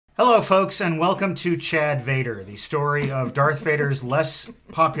Hello, folks, and welcome to Chad Vader, the story of Darth Vader's less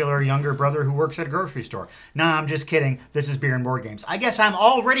popular younger brother who works at a grocery store. Nah, I'm just kidding. This is Beer and Board Games. I guess I'm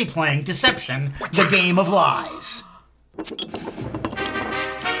already playing Deception, the Game of Lies.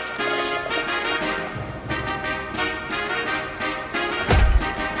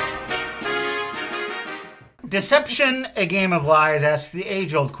 Deception, a Game of Lies asks the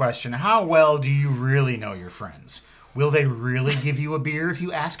age-old question, how well do you really know your friends? Will they really give you a beer if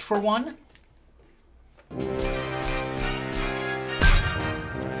you ask for one?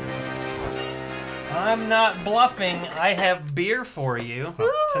 I'm not bluffing. I have beer for you.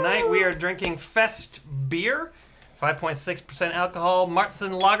 Tonight we are drinking Fest beer, 5.6% alcohol,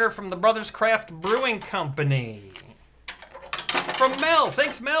 Martzen Lager from the Brothers Craft Brewing Company. From Mel.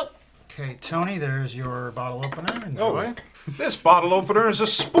 Thanks, Mel. Okay, Tony, there's your bottle opener. Enjoy. This bottle opener is a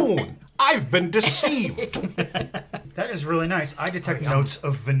spoon. I've been deceived. That is really nice. I detect notes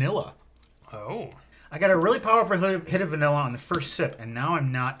of vanilla. Oh. I got a really powerful hit of vanilla on the first sip, and now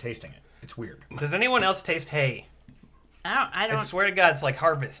I'm not tasting it. It's weird. Does anyone else taste hay? I don't. I swear to God, it's like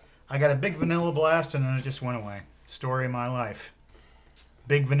harvest. I got a big vanilla blast, and then it just went away. Story of my life.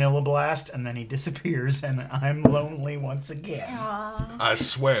 Big vanilla blast, and then he disappears, and I'm lonely once again. I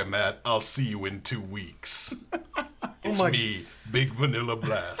swear, Matt, I'll see you in 2 weeks. It's me, Big Vanilla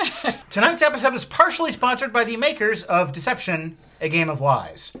Blast. Tonight's episode is partially sponsored by the makers of Deception, a Game of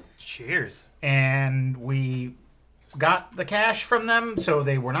Lies. Cheers. And we got the cash from them, so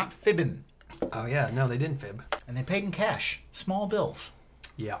they were not fibbing. Oh, yeah. No, they didn't fib. And they paid in cash. Small bills.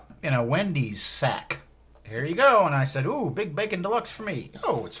 Yeah. In a Wendy's sack. Here you go. And I said, ooh, big bacon deluxe for me.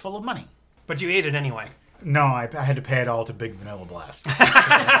 Oh, it's full of money. But you ate it anyway. No, I had to pay it all to Big Vanilla Blast.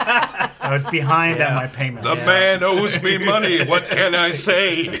 I was behind on my payments. The man owes me money. What can I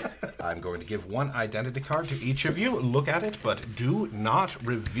say? I'm going to give one identity card to each of you. Look at it, but do not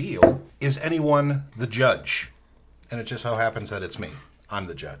reveal. Is anyone the judge? And it just so happens that it's me. I'm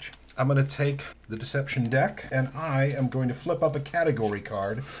the judge. I'm going to take the Deception deck, and I am going to flip up a category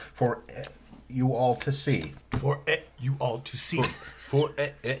card for you all to see. You all to see.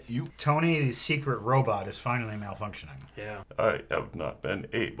 You. Tony, the secret robot, is finally malfunctioning. Yeah. I have not been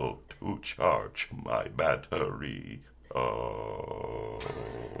able to charge my battery. Oh.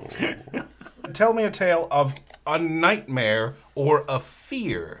 Tell me a tale of a nightmare or a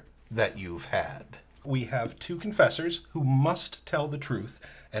fear that you've had. We have 2 confessors who must tell the truth,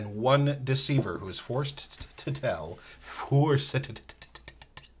 and 1 deceiver who is forced to tell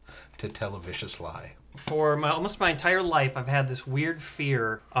a vicious lie. For almost my entire life, I've had this weird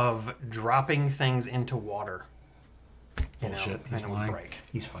fear of dropping things into water. Bullshit. He's and it lying. would break.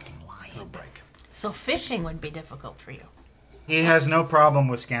 He's fucking lying. It'll break. So fishing would be difficult for you. He has no problem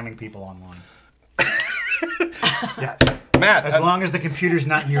with scamming people online. Yes. Matt, As long as the computer's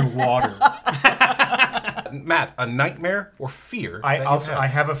not near water. Matt, a nightmare or fear? I that you've had?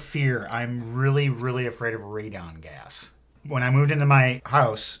 have a fear. I'm really, really afraid of radon gas. When I moved into my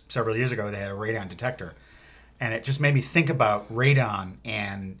house several years ago, they had a radon detector. And it just made me think about radon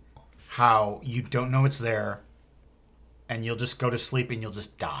and how you don't know it's there and you'll just go to sleep and you'll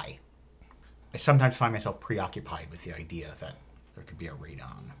just die. I sometimes find myself preoccupied with the idea that there could be a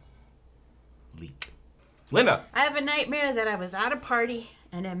radon leak. Linda. I have a nightmare that I was at a party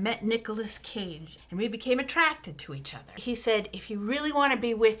and I met Nicolas Cage and we became attracted to each other. He said, if you really want to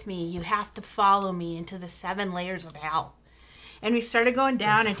be with me, you have to follow me into the 7 layers of hell. And we started going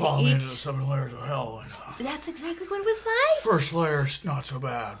down into Follow me into the each... 7 layers of hell. And, That's exactly what it was like. first layer's not so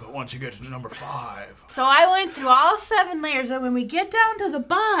bad, but once you get to number 5... So I went through all 7 layers, and when we get down to the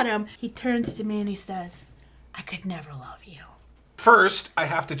bottom, he turns to me and he says, I could never love you. First, I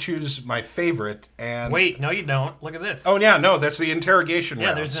have to choose my favorite, and... Wait, no you don't. Look at this. Oh, yeah, no, that's the interrogation round.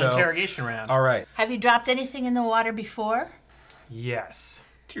 Yeah, there's an interrogation round. All right. Have you dropped anything in the water before? Yes.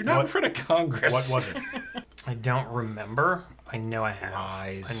 You're not in front of Congress. What was it? I don't remember. I know I have.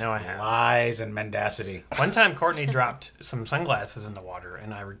 Lies. I know I have. Lies and mendacity. One time, Courtney dropped some sunglasses in the water,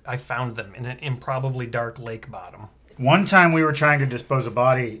 and I found them in an improbably dark lake bottom. One time we were trying to dispose a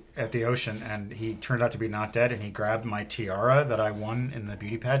body at the ocean, and he turned out to be not dead, and he grabbed my tiara that I won in the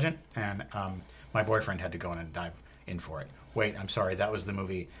beauty pageant, and my boyfriend had to go in and dive in for it. Wait, I'm sorry, that was the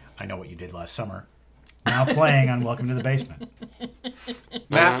movie I Know What You Did Last Summer. Now playing on Welcome to the Basement.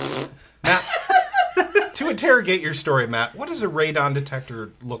 Matt, to interrogate your story, Matt, what does a radon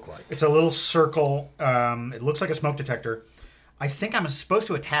detector look like? It's a little circle. It looks like a smoke detector. I think I'm supposed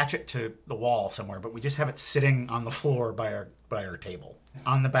to attach it to the wall somewhere, but we just have it sitting on the floor by our table.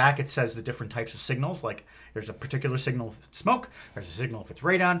 On the back, it says the different types of signals. Like, there's a particular signal if it's smoke, there's a signal if it's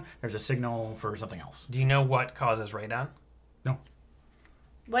radon, there's a signal for something else. Do you know what causes radon? No.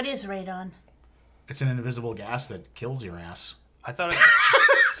 What is radon? It's an invisible gas that kills your ass. I thought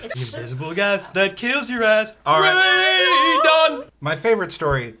it's invisible gas that kills your ass. All right. Radon. My favorite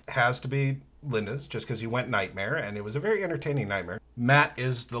story has to be Linda's, just because you went nightmare, and it was a very entertaining nightmare. Matt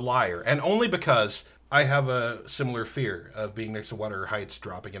is the liar, and only because I have a similar fear of being next to water heights,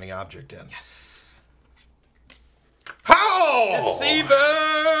 dropping any object in. Yes. How?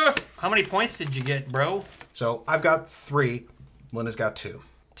 Deceiver. How many points did you get, bro? So I've got 3. Linda's got 2.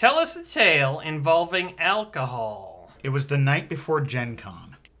 Tell us a tale involving alcohol. It was the night before Gen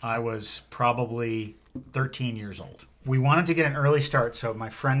Con. I was probably 13 years old. We wanted to get an early start, so my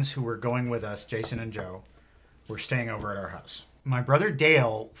friends who were going with us, Jason and Joe, were staying over at our house. My brother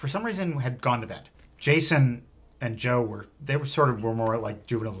Dale, for some reason, had gone to bed. Jason and Joe were more like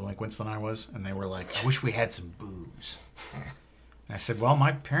juvenile delinquents than I was, and they were like, I wish we had some booze. And I said, well,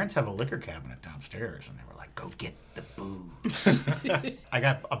 my parents have a liquor cabinet downstairs, and they were like, go get the booze. I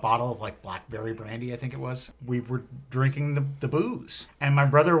got a bottle of like blackberry brandy, I think it was. We were drinking the booze. And my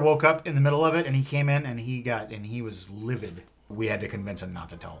brother woke up in the middle of it, and he came in, and he was livid. We had to convince him not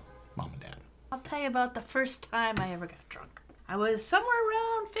to tell Mom and Dad. I'll tell you about the first time I ever got drunk. I was somewhere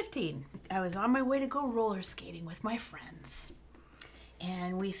around 15. I was on my way to go roller skating with my friends.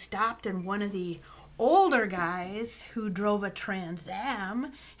 And we stopped, and one of the older guys who drove a Trans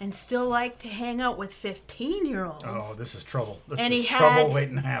Am and still liked to hang out with 15-year-olds. Oh, this is trouble. This And is he trouble had-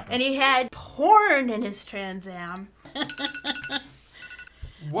 waiting to happen. And he had porn in his Trans Am.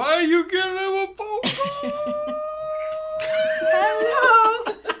 Why you getting a phone?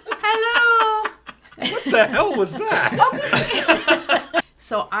 Hello! Hello! What the hell was that?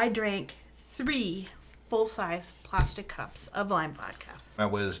 So I drank 3 full-size plastic cups of lime vodka. I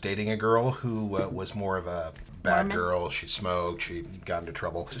was dating a girl who was more of a bad Mormon? girl. She smoked. She got into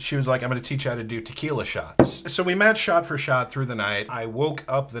trouble. So she was like, I'm going to teach you how to do tequila shots. So we met shot for shot through the night. I woke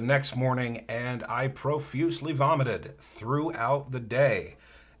up the next morning and I profusely vomited throughout the day.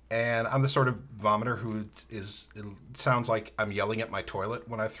 And I'm the sort of vomiter who it sounds like I'm yelling at my toilet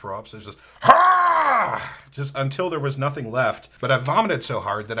when I throw up. So it's just, ah! Just until there was nothing left. But I vomited so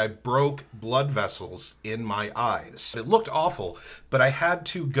hard that I broke blood vessels in my eyes. It looked awful, but I had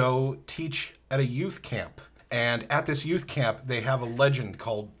to go teach at a youth camp. And at this youth camp, they have a legend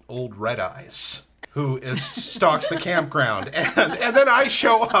called Old Red Eyes, who stalks the campground. And then I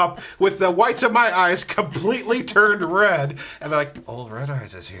show up with the whites of my eyes completely turned red. And they're like, Old Red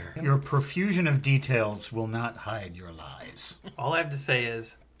Eyes is here. Your profusion of details will not hide your lies. All I have to say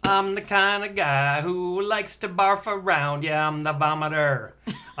is, I'm the kind of guy who likes to barf around. Yeah, I'm the vomiter.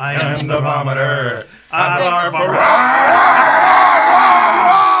 I am the vomiter. I barf around.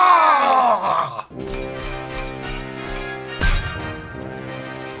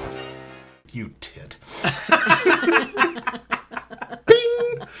 You tit.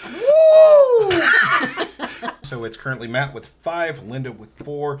 So it's currently Matt with 5, Linda with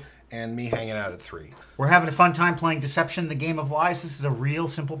 4, and me hanging out at 3. We're having a fun time playing Deception, the Game of Lies. This is a real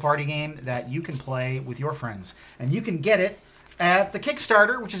simple party game that you can play with your friends. And you can get it at the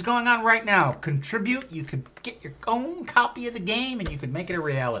Kickstarter, which is going on right now. Contribute, you could get your own copy of the game, and you could make it a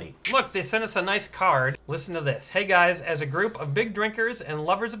reality. Look, they sent us a nice card. Listen to this. Hey guys, as a group of big drinkers and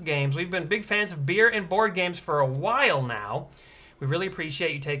lovers of games, we've been big fans of beer and board games for a while now. We really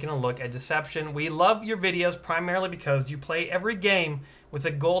appreciate you taking a look at Deception. We love your videos primarily because you play every game with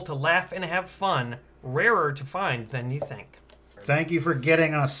a goal to laugh and have fun, rarer to find than you think. Thank you for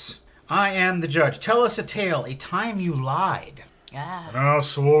getting us. I am the judge. Tell us a tale, a time you lied. Ah. I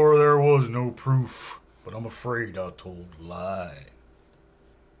swore there was no proof, but I'm afraid I told a lie.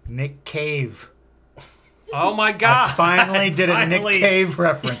 Nick Cave. Oh my god! I finally did a Nick Finally. Cave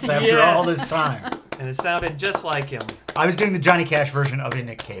reference after Yes. all this time. And it sounded just like him. I was doing the Johnny Cash version of a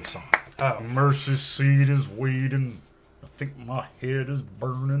Nick Cave song. Oh. Mercy seat is waiting. I think my head is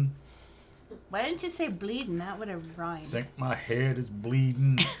burning. Why didn't you say bleeding? That would have rhymed. Think my head is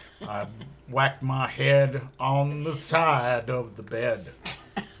bleeding. I whacked my head on the side of the bed.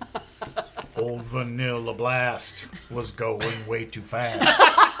 Old Vanilla Blast was going way too fast.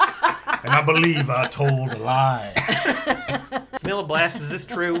 And I believe I told a lie. Mila Blast, is this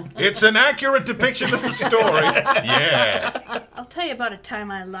true? It's an accurate depiction of the story. Yeah. I'll tell you about a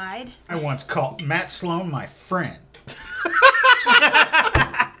time I lied. I once called Matt Sloan my friend.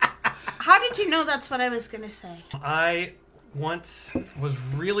 How did you know that's what I was going to say? I once was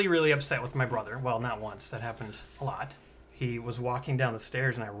really, really upset with my brother. Well, not once. That happened a lot. He was walking down the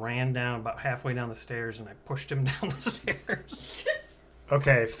stairs, and I ran down about halfway down the stairs, and I pushed him down the stairs.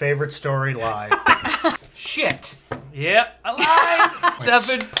 Okay, favorite story lie. Shit. Yep, I lied.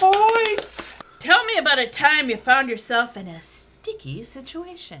 7 points. Tell me about a time you found yourself in a sticky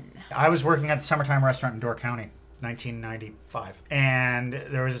situation. I was working at the Summertime Restaurant in Door County, 1995. And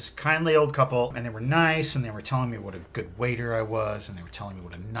there was this kindly old couple, and they were nice, and they were telling me what a good waiter I was, and they were telling me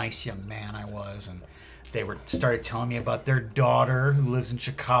what a nice young man I was, and they started telling me about their daughter who lives in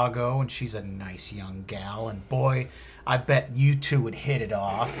Chicago, and she's a nice young gal, and boy, I bet you two would hit it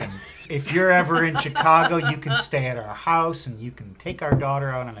off. And if you're ever in Chicago, you can stay at our house, and you can take our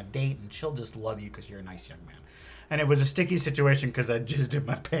daughter out on a date, and she'll just love you because you're a nice young man. And it was a sticky situation because I jizzed in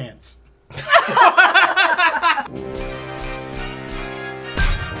my pants.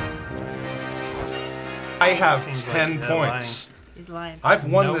 I have Seems 10 like points. He's lying. I've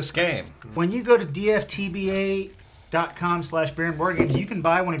won Nope. this game. When you go to dftba.com/beer and board games, you can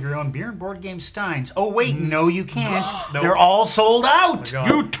buy one of your own beer and board game steins. Oh, wait, no, you can't. Nope. They're all sold out. Go on.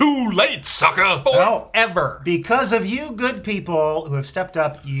 You too late, sucker! No. Ever. Because of you good people who have stepped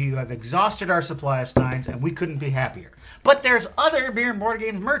up, you have exhausted our supply of steins, and we couldn't be happier. But there's other beer and board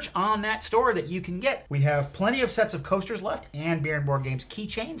games merch on that store that you can get. We have plenty of sets of coasters left and beer and board games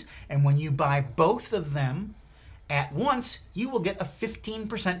keychains, and when you buy both of them at once, you will get a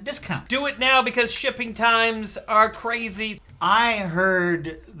 15% discount. Do it now because shipping times are crazy. I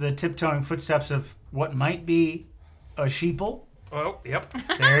heard the tiptoeing footsteps of what might be a sheeple. Oh, yep.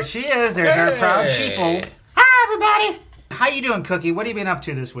 There she is. There's our proud Hey. sheeple. Hi, everybody. How you doing, Cookie? What have you been up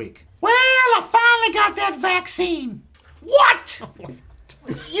to this week? Well, I finally got that vaccine. What?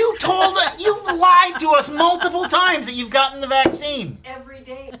 You lied to us multiple times that you've gotten the vaccine. Every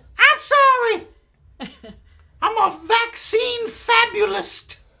day. I'm sorry. I'm a vaccine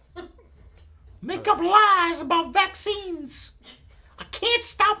fabulist. Make up lies about vaccines. I can't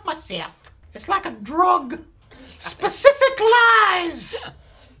stop myself. It's like a drug. Specific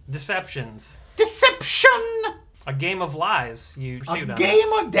lies. Deceptions. Deception. A game of lies you A pursued on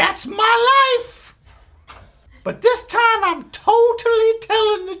game of that's my life. But this time I'm totally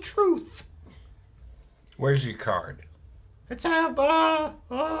telling the truth. Where's your card? It's the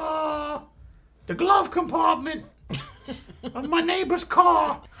glove compartment of my neighbor's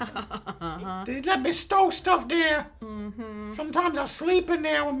car. They let me stow stuff there. Sometimes I sleep in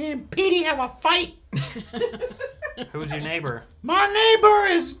there when me and Petey have a fight. Who's your neighbor? My neighbor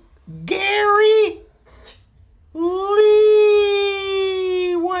is Gary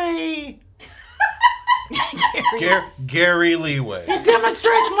Leeway. Gary Leeway. He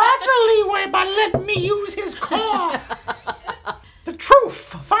demonstrates lots of leeway by letting me use his car. The truth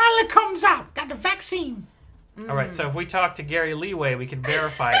finally comes out. Got the vaccine. All right, so if we talk to Gary Leeway, we can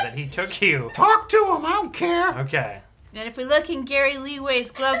verify that he took you. Talk to him. I don't care. Okay. And if we look in Gary Leeway's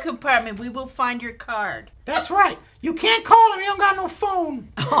glove compartment, we will find your card. That's right. You can't call him. You don't got no phone.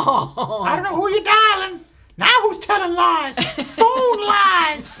 I don't know who you're dialing. Now who's telling lies? Phone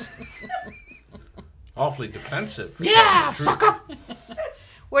lies. Awfully defensive. for Yeah, telling the truth. sucker.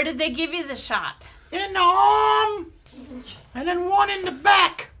 Where did they give you the shot? In the arm, and then one in the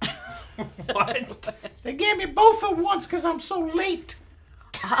back. What? They gave me both at once because I'm so late.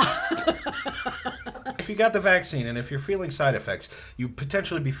 If you got the vaccine and if you're feeling side effects, you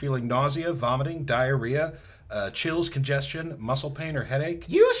potentially be feeling nausea, vomiting, diarrhea, chills, congestion, muscle pain, or headache.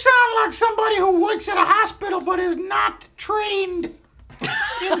 You sound like somebody who works at a hospital but is not trained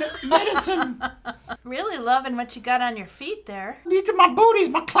in medicine. Really loving what you got on your feet there. These are my booties,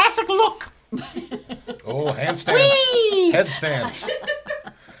 my classic look. Oh, handstands, Whee! headstands.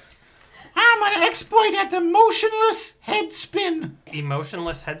 I'm an expert at the motionless head spin.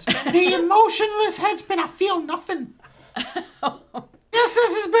 Emotionless headspin? The emotionless head spin. I feel nothing. Yes,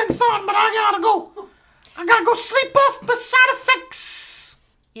 this has been fun, but I gotta go. I gotta go sleep off my side effects.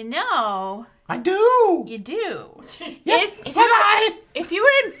 You know, I do. you do. Yep. If you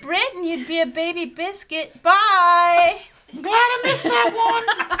were in Britain, you'd be a baby biscuit. Bye. I'm glad I missed that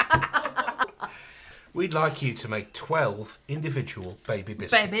one. We'd like you to make 12 individual baby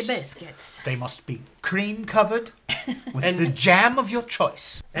biscuits. Baby biscuits. They must be cream covered with And- the jam of your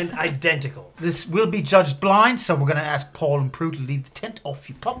choice. And identical. This will be judged blind, so we're going to ask Paul and Prue to leave the tent. Off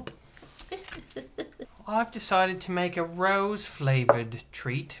you pop. I've decided to make a rose-flavored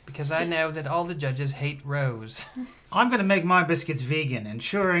treat because I know that all the judges hate rose. I'm going to make my biscuits vegan,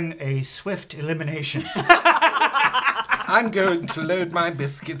 ensuring a swift elimination. I'm going to load my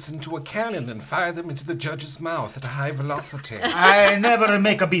biscuits into a cannon and fire them into the judge's mouth at a high velocity. I never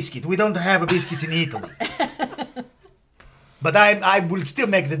make a biscuit. We don't have a biscuit in Italy. But I will still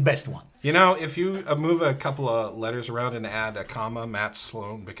make the best one. You know, if you move a couple of letters around and add a comma, Matt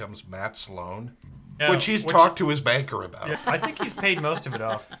Sloan becomes Matt Sloan, which he's talked to his banker about. Yeah, I think he's paid most of it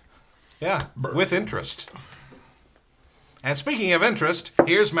off. Yeah, with interest. And speaking of interest,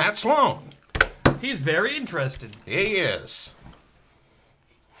 here's Matt Sloan. He's very interested. He is.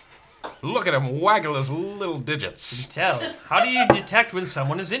 Look at him waggle his little digits. Tell, how do you detect when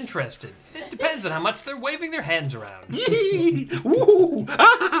someone is interested? It depends on how much they're waving their hands around. Woo!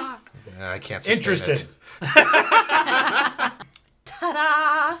 I can't sustain Interested. it.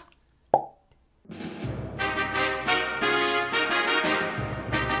 Ta-da!